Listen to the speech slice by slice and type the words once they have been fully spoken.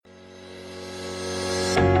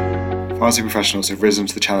Pharmacy professionals have risen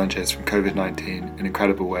to the challenges from COVID-19 in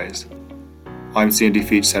incredible ways. I'm CND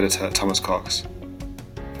Features Editor Thomas Cox.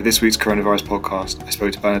 For this week's coronavirus podcast, I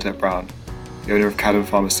spoke to Bernadette Brown, the owner of Cadden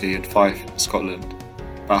Pharmacy in Fife, Scotland,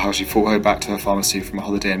 about how she fought her way back to her pharmacy from a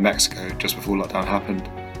holiday in Mexico just before lockdown happened,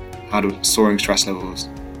 handled soaring stress levels,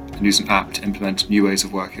 and used an app to implement new ways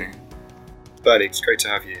of working. Bernie, it's great to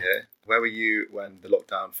have you here. Where were you when the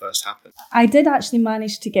lockdown first happened? I did actually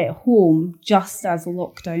manage to get home just as the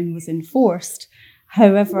lockdown was enforced.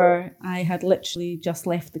 However, I had literally just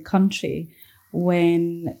left the country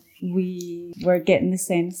when we were getting the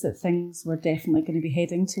sense that things were definitely going to be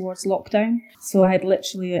heading towards lockdown. So I had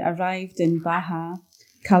literally arrived in Baja,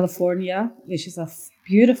 California, which is a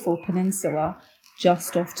beautiful peninsula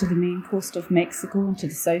just off to the main coast of Mexico and to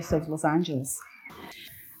the south of Los Angeles.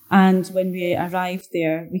 And when we arrived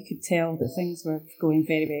there, we could tell that things were going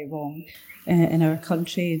very, very wrong in our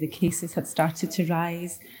country. The cases had started to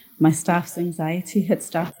rise. My staff's anxiety had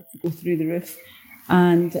started to go through the roof.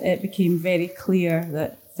 And it became very clear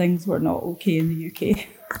that things were not okay in the UK.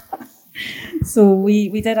 So we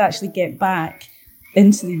did actually get back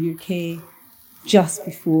into the UK just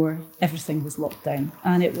before everything was locked down.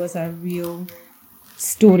 And it was a real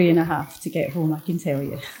story and a half to get home, I can tell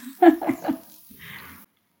you.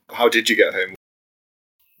 How did you get home?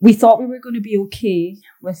 We thought we were going to be okay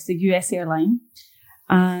with the US airline,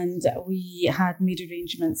 and we had made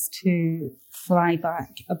arrangements to fly back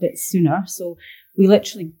a bit sooner. So we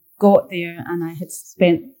literally got there, and I had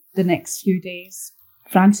spent the next few days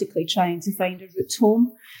frantically trying to find a route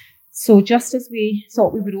home. So just as we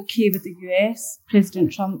thought we were okay with the US,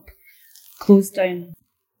 President Trump closed down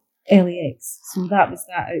LAX. So that was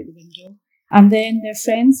that out the window. And then their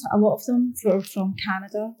friends, a lot of them were from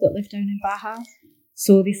Canada that live down in Baja.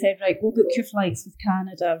 So they said, right, go book your flights with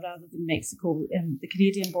Canada rather than Mexico. The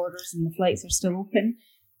Canadian borders and the flights are still open.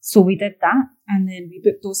 So we did that. And then we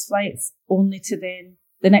booked those flights only to then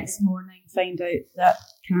the next morning find out that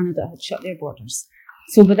Canada had shut their borders.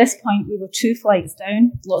 So by this point, we were 2 flights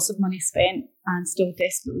down, lots of money spent, and still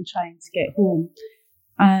desperately trying to get home.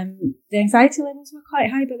 The anxiety levels were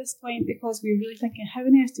quite high by this point because we were really thinking, how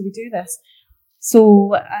on earth do we do this?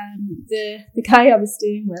 So the guy I was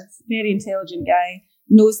staying with, very intelligent guy,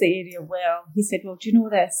 knows the area well. He said, well, do you know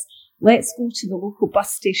this? Let's go to the local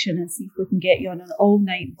bus station and see if we can get you on an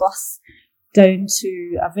all-night bus down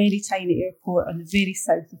to a very tiny airport on the very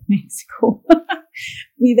south of Mexico.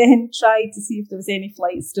 We then tried to see if there was any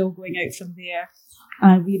flights still going out from there.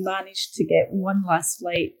 And we managed to get one last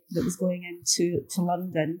flight that was going into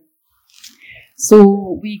London.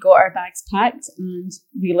 So we got our bags packed and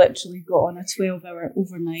we literally got on a 12-hour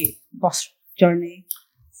overnight bus journey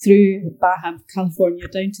through Baja, California,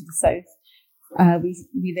 down to the south.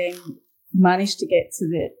 We then managed to get to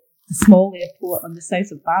the small airport on the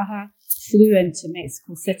south of Baja, flew into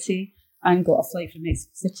Mexico City and got a flight from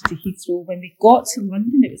Mexico City to Heathrow. When we got to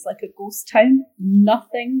London, it was like a ghost town,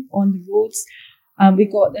 nothing on the roads. And we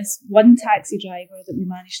got this one taxi driver that we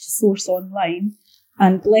managed to source online.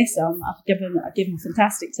 And bless him, I gave him a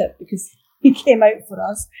fantastic tip because he came out for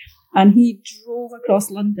us and he drove across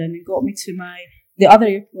London and got me to the other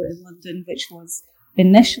airport in London, which was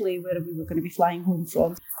initially where we were going to be flying home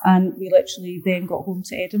from. And we literally then got home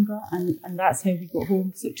to Edinburgh and that's how we got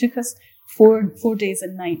home. So it took us four days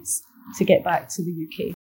and nights to get back to the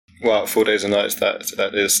UK. Wow, 4 days and nights,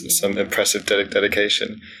 that is some impressive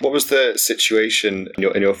dedication. What was the situation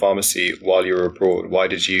in your pharmacy while you were abroad? Why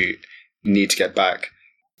did you need to get back?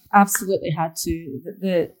 Absolutely had to.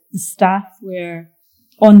 The staff were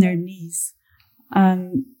on their knees.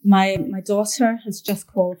 My daughter has just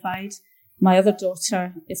qualified. My other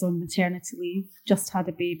daughter is on maternity leave, just had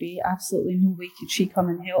a baby. Absolutely no way could she come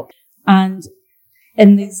and help. And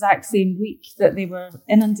in the exact same week that they were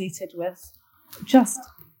inundated with,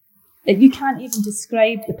 you can't even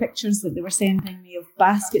describe the pictures that they were sending me of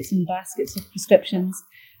baskets and baskets of prescriptions.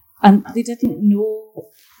 And they didn't know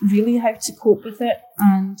really how to cope with it.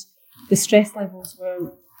 And the stress levels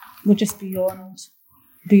were just beyond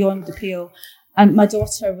the pale. And my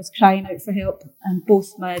daughter was crying out for help. And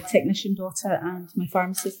both my technician daughter and my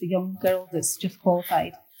pharmacist, the young girl that's just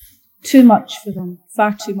qualified, too much for them,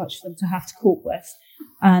 far too much for them to have to cope with.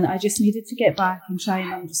 And I just needed to get back and try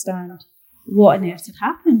and understand what on earth had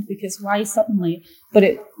happened, because why suddenly? But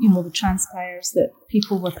it transpires that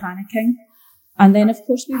people were panicking. And then, of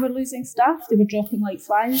course, we were losing staff. They were dropping like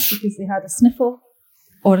flies because they had a sniffle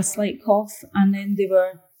or a slight cough, and then they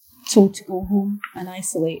were told to go home and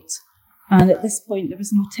isolate. And at this point, there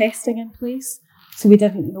was no testing in place, so we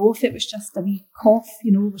didn't know if it was just a wee cough.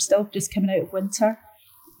 We're still just coming out of winter.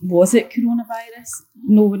 was it coronavirus?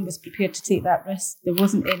 No one was prepared to take that risk. There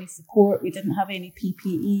wasn't any support. We didn't have any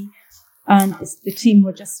PPE. And the team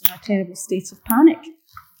were just in a terrible state of panic.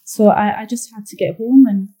 So I just had to get home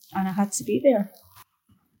and I had to be there.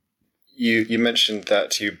 You mentioned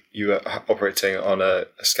that you were operating on a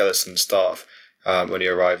skeleton staff when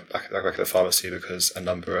you arrived back at the pharmacy because a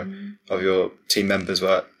number of your team members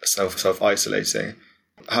were self-isolating.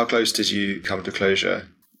 How close did you come to closure?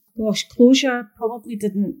 Gosh, closure probably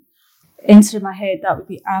didn't enter my head. That would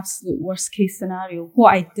be absolute worst case scenario.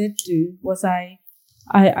 What I did do was I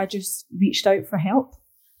just reached out for help,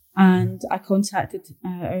 and I contacted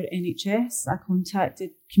our NHS. I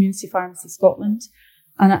contacted Community Pharmacy Scotland,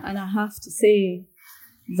 and I have to say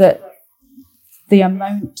that the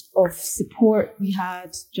amount of support we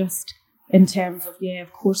had, just in terms of,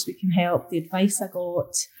 of course we can help, the advice I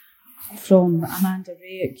got from Amanda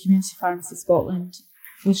Ray at Community Pharmacy Scotland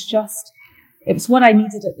it was what I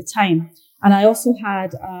needed at the time. And I also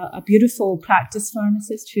had a beautiful practice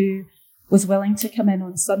pharmacist who was willing to come in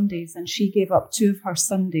on Sundays, and she gave up 2 of her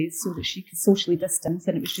Sundays so that she could socially distance,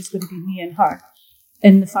 and it was just going to be me and her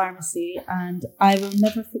in the pharmacy. And I will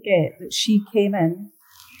never forget that she came in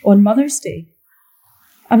on Mother's Day.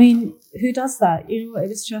 I mean, who does that? It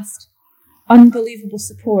was just unbelievable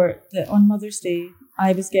support that on Mother's Day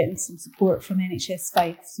I was getting some support from NHS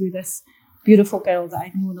Fife through this beautiful girl that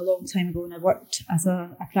I'd known a long time ago, and I worked as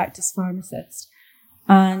a practice pharmacist.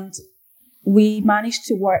 And we managed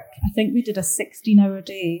to work, I think we did a 16-hour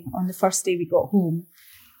day on the first day we got home,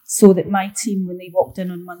 so that my team, when they walked in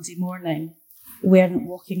on Monday morning, weren't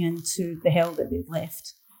walking into the hell that they'd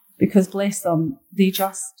left. Because bless them, they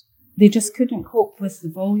just couldn't cope with the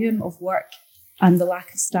volume of work and the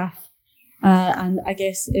lack of staff. And I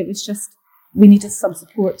guess it was just, we needed some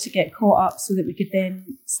support to get caught up so that we could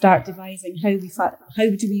then start devising how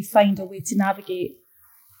do we find a way to navigate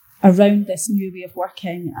around this new way of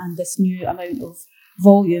working and this new amount of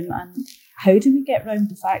volume, and how do we get around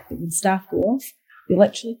the fact that when staff go off, they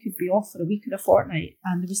literally could be off for a week or a fortnight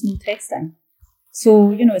and there was no testing.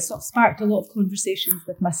 So, it sort of sparked a lot of conversations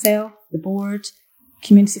with myself, the board,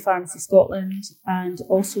 Community Pharmacy Scotland, and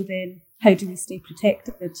also then how do we stay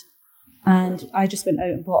protected? And I just went out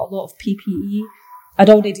and bought a lot of PPE. I'd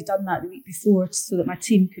already done that the week before so that my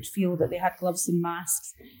team could feel that they had gloves and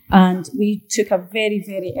masks. And we took a very,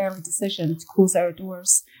 very early decision to close our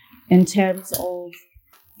doors in terms of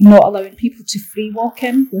not allowing people to free walk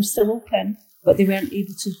in. We're still open, but they weren't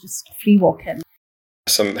able to just free walk in.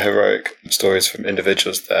 Some heroic stories from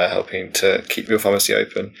individuals there helping to keep your pharmacy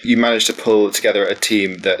open. You managed to pull together a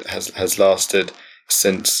team that has lasted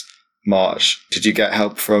since March. Did you get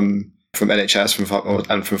help from NHS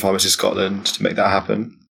and from Pharmacy Scotland to make that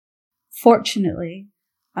happen? Fortunately,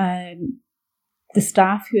 the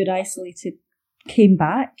staff who had isolated came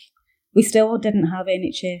back. We still didn't have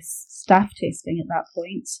NHS staff testing at that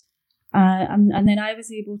point. And then I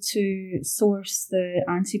was able to source the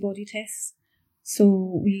antibody tests.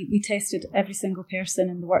 So we tested every single person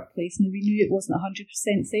in the workplace. Now, we knew it wasn't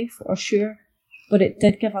 100% safe or sure, but it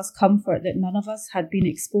did give us comfort that none of us had been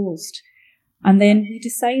exposed. And then we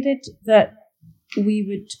decided that we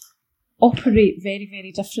would operate very,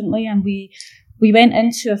 very differently. And we went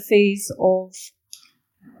into a phase of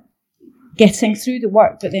getting through the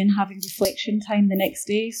work, but then having reflection time the next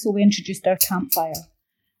day. So we introduced our campfire.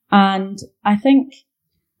 And I think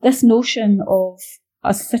this notion of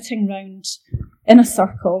us sitting round in a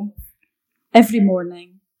circle every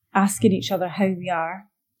morning, asking each other how we are,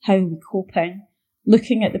 how we're coping,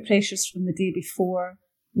 looking at the pressures from the day before,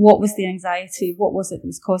 what was the anxiety, what was it that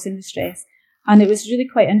was causing the stress. And it was really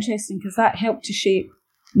quite interesting because that helped to shape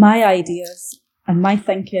my ideas and my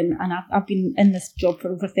thinking. And I've been in this job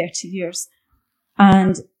for over 30 years.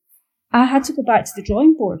 And I had to go back to the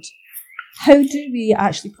drawing board. How do we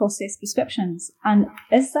actually process prescriptions? And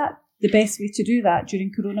is that the best way to do that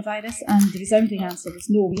during coronavirus? And the resounding answer was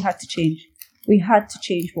no, we had to change. We had to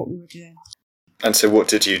change what we were doing. And so what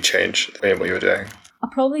did you change in what you were doing?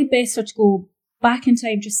 Probably better to go back in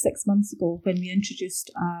time just 6 months ago when we introduced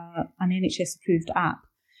an NHS-approved app.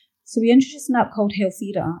 So we introduced an app called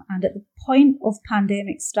Healthira, and at the point of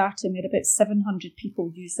pandemic starting, we had about 700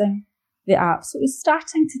 people using the app. So it was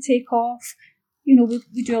starting to take off.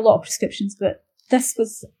 We do a lot of prescriptions, but this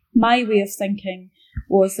was my way of thinking,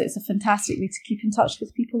 was that it's a fantastic way to keep in touch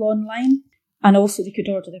with people online. And also they could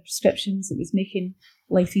order their prescriptions. It was making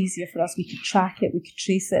life easier for us. We could track it, we could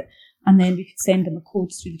trace it, and then we could send them a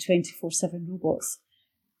code through the 24/7 robots.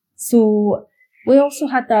 So we also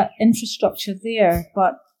had that infrastructure there,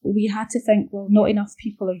 but we had to think, well, not enough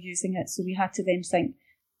people are using it. So we had to then think,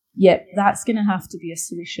 that's going to have to be a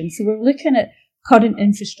solution. So we're looking at current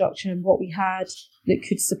infrastructure and what we had that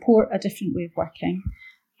could support a different way of working.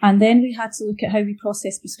 And then we had to look at how we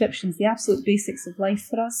process prescriptions, the absolute basics of life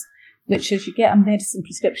for us, which is you get a medicine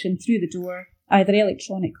prescription through the door, either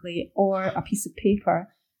electronically or a piece of paper.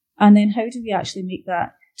 And then how do we actually make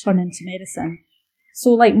that turn into medicine?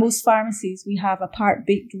 So like most pharmacies, we have a part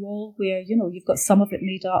baked wall where, you've got some of it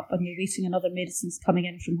made up and you're waiting on other medicines coming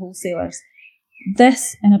in from wholesalers.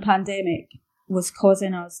 This, in a pandemic, was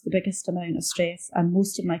causing us the biggest amount of stress, and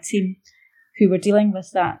most of my team who were dealing with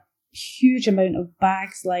that huge amount of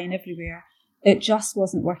bags lying everywhere, it just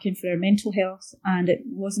wasn't working for our mental health and it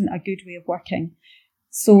wasn't a good way of working.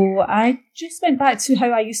 So I just went back to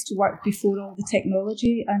how I used to work before all the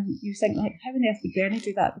technology, and you think, like, how on earth would Bernie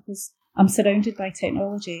do that? Because I'm surrounded by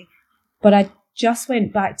technology. But I just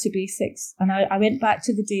went back to basics, and I went back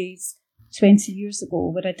to the days 20 years ago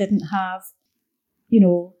where I didn't have,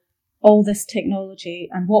 all this technology.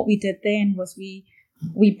 And what we did then was we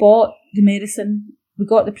bought the medicine, we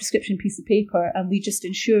got the prescription piece of paper, and we just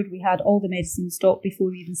ensured we had all the medicine in stock before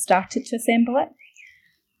we even started to assemble it.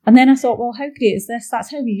 And then I thought, well, how great is this?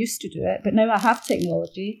 That's how we used to do it. But now I have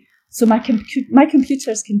technology. So my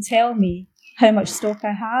computers can tell me how much stock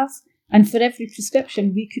I have. And for every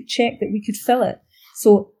prescription, we could check that we could fill it.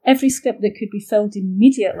 So every script that could be filled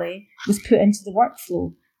immediately was put into the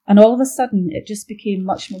workflow. And all of a sudden, it just became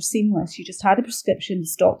much more seamless. You just had a prescription, the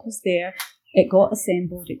stock was there, it got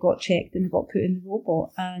assembled, it got checked, and it got put in the robot.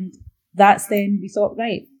 And that's then we thought,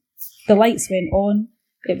 right, the lights went on,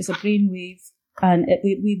 it was a brainwave, and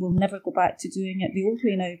we will never go back to doing it the old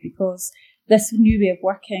way now, because this new way of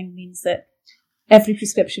working means that every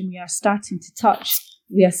prescription we are starting to touch,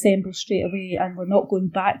 we assemble straight away, and we're not going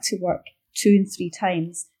back to work 2 and 3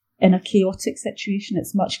 times in a chaotic situation.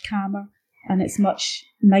 It's much calmer and it's much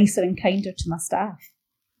nicer and kinder to my staff.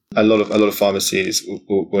 A lot of pharmacies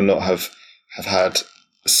will not have had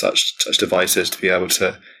such devices to be able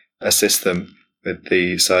to assist them with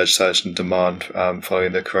the surge in demand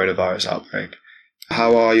following the coronavirus outbreak.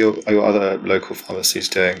 How are your other local pharmacies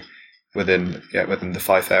doing within the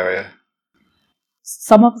Fife area?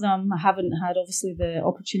 Some of them haven't had, obviously, the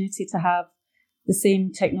opportunity to have the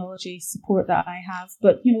same technology support that I have.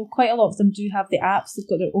 But, quite a lot of them do have the apps. They've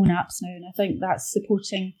got their own apps now, and I think that's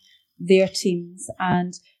supporting their teams.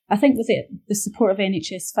 And I think with the support of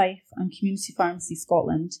NHS Fife and Community Pharmacy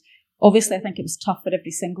Scotland, obviously I think it was tough for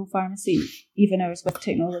every single pharmacy, even ours with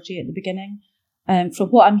technology at the beginning. From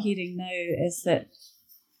what I'm hearing now is that,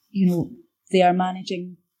 they are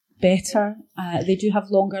managing better. They do have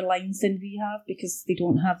longer lines than we have because they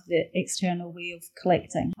don't have the external way of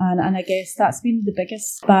collecting. And I guess that's been the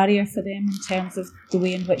biggest barrier for them in terms of the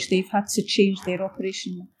way in which they've had to change their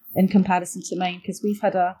operation in comparison to mine, because we've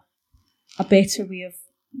had a better way of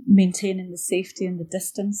maintaining the safety and the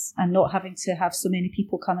distance and not having to have so many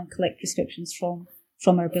people come and collect prescriptions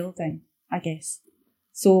from our building, I guess.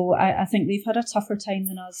 So I think they've had a tougher time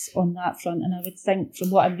than us on that front. And I would think,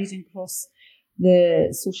 from what I'm reading across the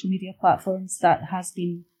social media platforms, that has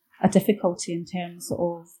been a difficulty in terms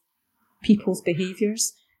of people's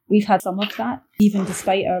behaviours. We've had some of that, even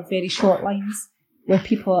despite our very short lines, where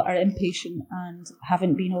people are impatient and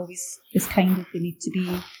haven't been always as kind as they need to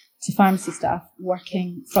be to pharmacy staff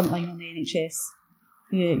working frontline on the NHS,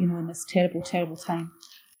 in this terrible, terrible time.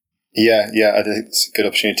 Yeah, I think it's a good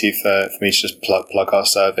opportunity for me to just plug our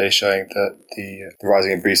survey showing that the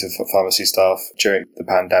rising abuse of pharmacy staff during the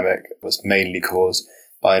pandemic was mainly caused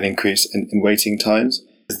by an increase in waiting times.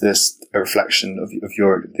 Is this a reflection of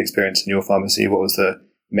your experience in your pharmacy? What was the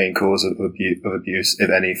main cause of abuse, if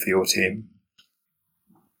any, for your team?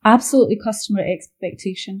 Absolutely customer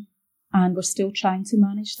expectation. And we're still trying to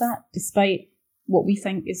manage that, despite what we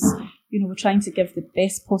think is, we're trying to give the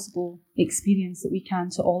best possible experience that we can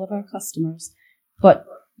to all of our customers. But,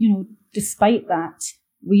 despite that,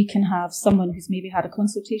 we can have someone who's maybe had a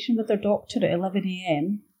consultation with their doctor at 11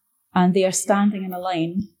 a.m. and they are standing in a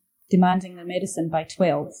line demanding their medicine by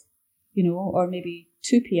 12, or maybe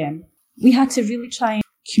 2 p.m. We had to really try and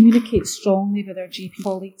communicate strongly with our GP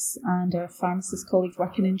colleagues and our pharmacist colleagues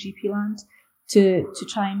working in GP land to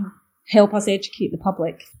try and help us educate the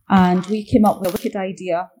public. And we came up with a wicked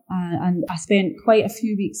idea, and I spent quite a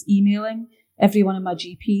few weeks emailing every one of my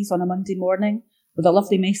GPs on a Monday morning with a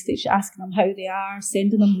lovely message asking them how they are,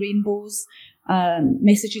 sending them rainbows,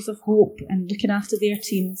 messages of hope, and looking after their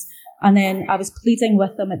teams. And then I was pleading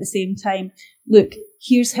with them at the same time, look,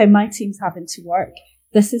 here's how my team's having to work.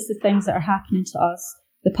 This is the things that are happening to us.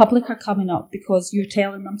 The public are coming up because you're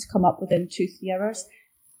telling them to come up within 2-3 hours.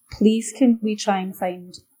 Please, can we try and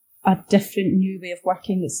find a different new way of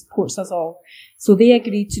working that supports us all? So they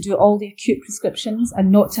agreed to do all the acute prescriptions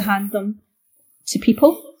and not to hand them to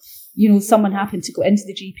people. Someone happened to go into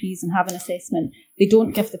the GPs and have an assessment. They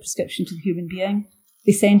don't give the prescription to the human being.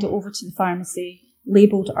 They send it over to the pharmacy,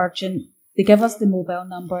 labelled urgent. They give us the mobile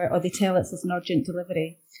number, or they tell us it's an urgent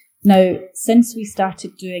delivery. Now, since we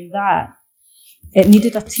started doing that, it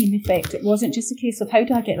needed a team effect. It wasn't just a case of how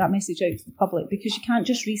do I get that message out to the public, because you can't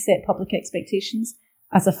just reset public expectations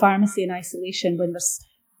as a pharmacy in isolation when there's,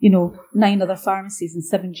 9 other pharmacies and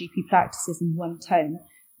 7 GP practices in one town.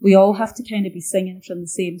 We all have to kind of be singing from the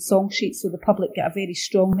same song sheet so the public get a very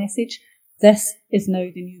strong message. This is now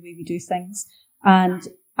the new way we do things. And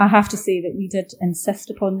I have to say that we did insist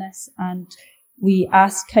upon this, and we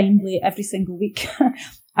asked kindly every single week.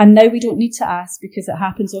 And now we don't need to ask because it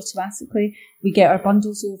happens automatically. We get our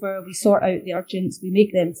bundles over, we sort out the urgents, we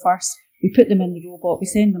make them first, we put them in the robot, we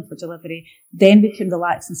send them for delivery. Then we can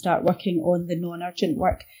relax and start working on the non-urgent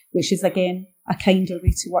work, which is, again, a kinder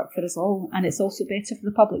way to work for us all. And it's also better for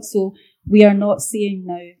the public. So we are not seeing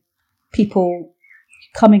now people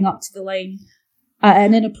coming up to the line at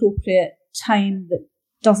an inappropriate time that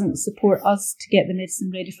doesn't support us to get the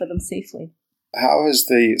medicine ready for them safely. How has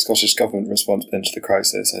the Scottish Government response been to the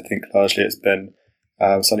crisis? I think largely it's been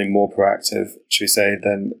something more proactive, should we say,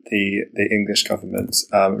 than the English government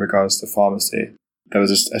in regards to pharmacy. There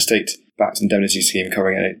was a state-backed indemnity scheme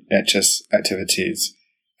covering NHS activities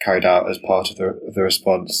carried out as part of the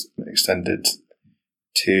response extended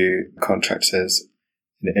to contractors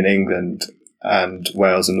in England and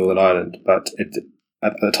Wales and Northern Ireland. But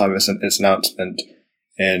at the time of its announcement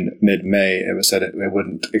in mid-May, it was said it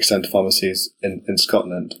wouldn't extend to pharmacies in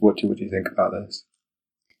Scotland. What do you think about this?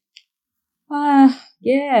 I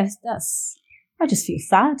just feel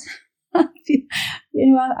sad.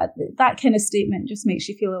 That kind of statement just makes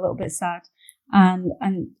you feel a little bit sad.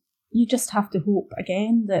 And you just have to hope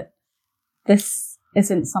again that this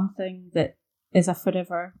isn't something that is a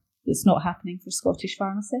forever, that's not happening for Scottish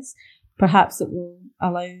pharmacists. Perhaps it will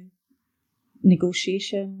allow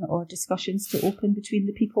negotiation or discussions to open between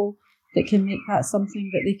the people that can make that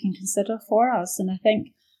something that they can consider for us. And I think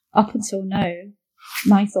up until now,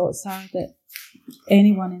 my thoughts are that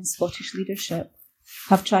anyone in Scottish leadership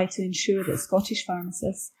have tried to ensure that Scottish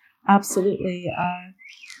pharmacists absolutely are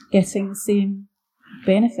getting the same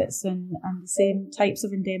benefits and the same types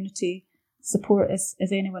of indemnity support as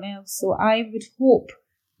anyone else. So I would hope,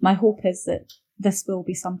 my hope is that this will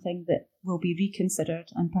be something that will be reconsidered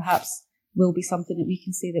and perhaps will be something that we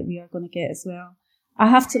can say that we are going to get as well. I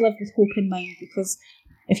have to live with hope in mind, because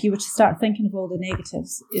if you were to start thinking of all the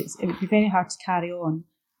negatives, it would be very hard to carry on.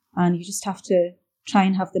 And you just have to try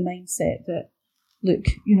and have the mindset that, look,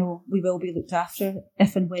 we will be looked after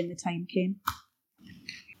if and when the time came.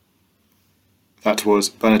 That was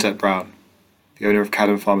Bernadette Brown, the owner of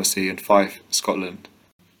Cadham Pharmacy in Fife, Scotland.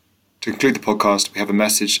 To conclude the podcast, we have a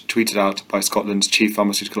message tweeted out by Scotland's Chief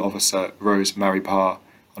Pharmaceutical Officer, Rose Mary Parr,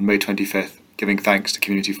 on May 25th, giving thanks to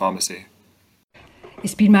community pharmacy.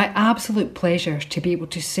 It's been my absolute pleasure to be able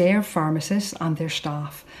to serve pharmacists and their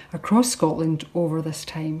staff across Scotland over this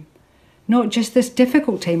time. Not just this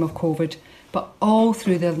difficult time of COVID, but all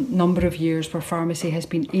through the number of years where pharmacy has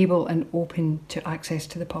been able and open to access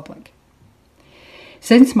to the public.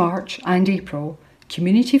 Since March and April,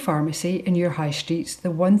 community pharmacy in your high streets, the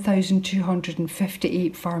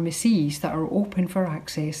 1,258 pharmacies that are open for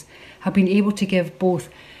access, have been able to give both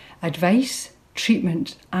advice,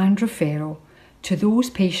 treatment and referral to those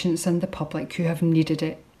patients and the public who have needed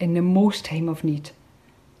it in the most time of need.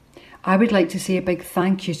 I would like to say a big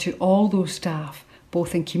thank you to all those staff,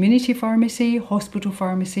 both in community pharmacy, hospital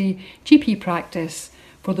pharmacy, GP practice,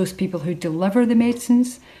 for those people who deliver the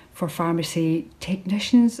medicines, for pharmacy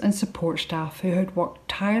technicians and support staff who had worked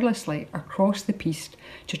tirelessly across the piece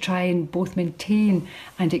to try and both maintain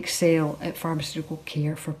and excel at pharmaceutical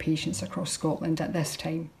care for patients across Scotland at this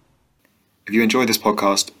time. If you enjoyed this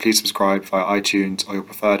podcast, please subscribe via iTunes or your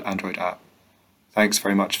preferred Android app. Thanks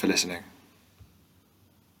very much for listening.